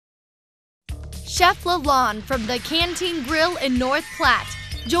Chef Lalanne from the Canteen Grill in North Platte.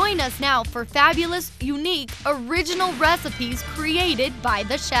 Join us now for fabulous, unique, original recipes created by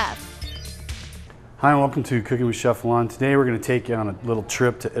the chef. Hi and welcome to Cooking with Chef Lalanne. Today we're going to take you on a little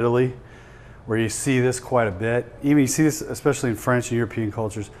trip to Italy where you see this quite a bit. Even you see this especially in French and European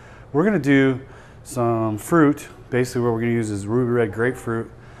cultures. We're going to do some fruit. Basically what we're going to use is ruby red grapefruit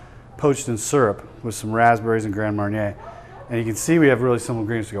poached in syrup with some raspberries and Grand Marnier. And you can see we have really simple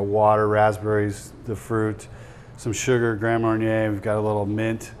ingredients. We've got water, raspberries, the fruit, some sugar, Grand Marnier. We've got a little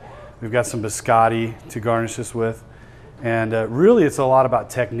mint. We've got some biscotti to garnish this with. And really it's a lot about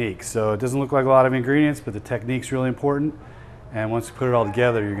technique. So it doesn't look like a lot of ingredients, but the technique's really important. And once you put it all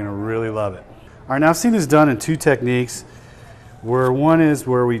together, you're gonna really love it. All right, now I've seen this done in two techniques. Where one is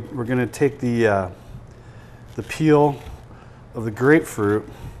where we're gonna take the peel of the grapefruit,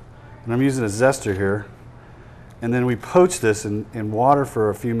 and I'm using a zester here, and then we poach this in water for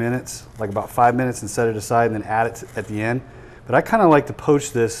a few minutes, like about 5 minutes, and set it aside and then add it at the end. But I kind of like to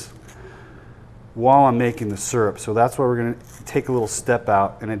poach this while I'm making the syrup. So that's why we're going to take a little step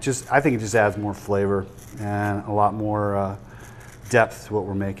out, and I think it just adds more flavor and a lot more depth to what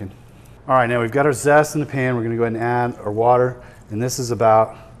we're making. All right, now we've got our zest in the pan. We're going to go ahead and add our water, and this is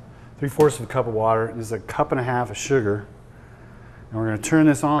about 3/4 of a cup of water, and this is 1.5 cups of sugar. And we're going to turn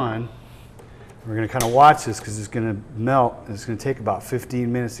this on. We're going to kind of watch this because it's going to melt, and it's going to take about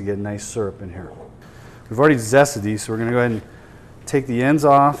 15 minutes to get a nice syrup in here. We've already zested these, so we're going to go ahead and take the ends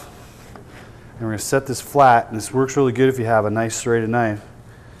off, and we're going to set this flat. And this works really good if you have a nice serrated knife.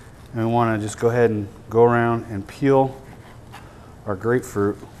 And we want to just go ahead and go around and peel our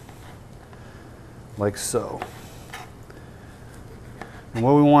grapefruit like so. And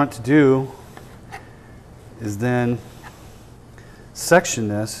what we want to do is then section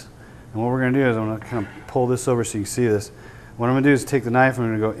this. And what we're going to do is I'm going to kind of pull this over so you can see this. What I'm going to do is take the knife, I'm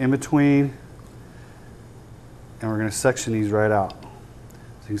going to go in between, and we're going to section these right out. So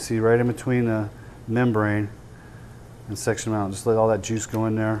you can see right in between the membrane and section them out. Just let all that juice go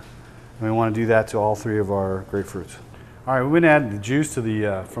in there. And we want to do that to all three of our grapefruits. All right, we're going to add the juice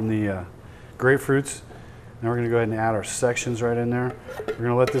to from the grapefruits. Now we're going to go ahead and add our sections right in there. We're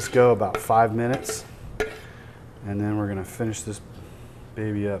going to let this go about 5 minutes, and then we're going to finish this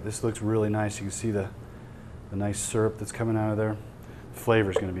baby up. This looks really nice. You can see the nice syrup that's coming out of there. The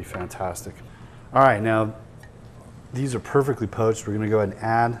flavor is going to be fantastic. All right, now these are perfectly poached. We're going to go ahead and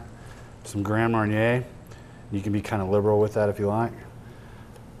add some Grand Marnier. You can be kind of liberal with that if you like.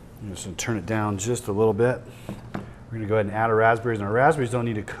 I'm just going to turn it down just a little bit. We're going to go ahead and add our raspberries. And our raspberries don't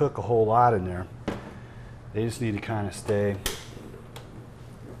need to cook a whole lot in there. They just need to kind of stay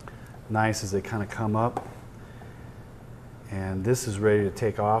nice as they kind of come up. And this is ready to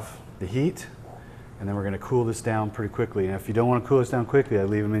take off the heat, and then we're going to cool this down pretty quickly. And if you don't want to cool this down quickly, I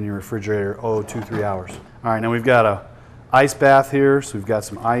leave them in your refrigerator 2-3 hours. All right, now we've got a ice bath here, so we've got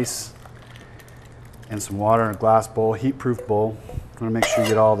some ice and some water in a glass bowl, heat-proof bowl. I'm going to make sure you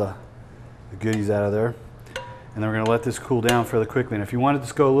get all the goodies out of there. And then we're going to let this cool down fairly quickly. And if you wanted this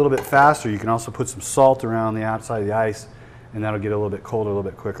to go a little bit faster, you can also put some salt around the outside of the ice, and that'll get a little bit colder a little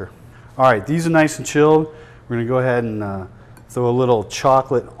bit quicker. All right, these are nice and chilled. We're going to go ahead and throw a little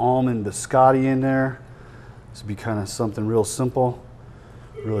chocolate almond biscotti in there. This would be kind of something real simple,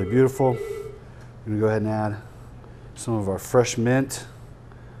 really beautiful. We're going to go ahead and add some of our fresh mint.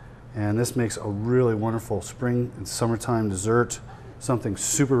 And this makes a really wonderful spring and summertime dessert, something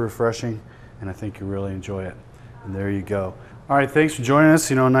super refreshing, and I think you'll really enjoy it. And there you go. All right, thanks for joining us.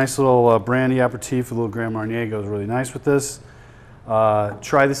 You know, a nice little brandy aperitif, a little Grand Marnier goes really nice with this.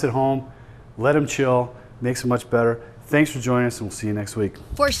 Try this at home, let them chill, makes it much better. Thanks for joining us, and we'll see you next week.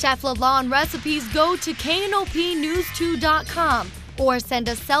 For Chef Lalanne recipes, go to KNOP-News2.com or send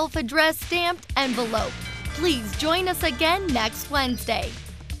a self-addressed stamped envelope. Please join us again next Wednesday.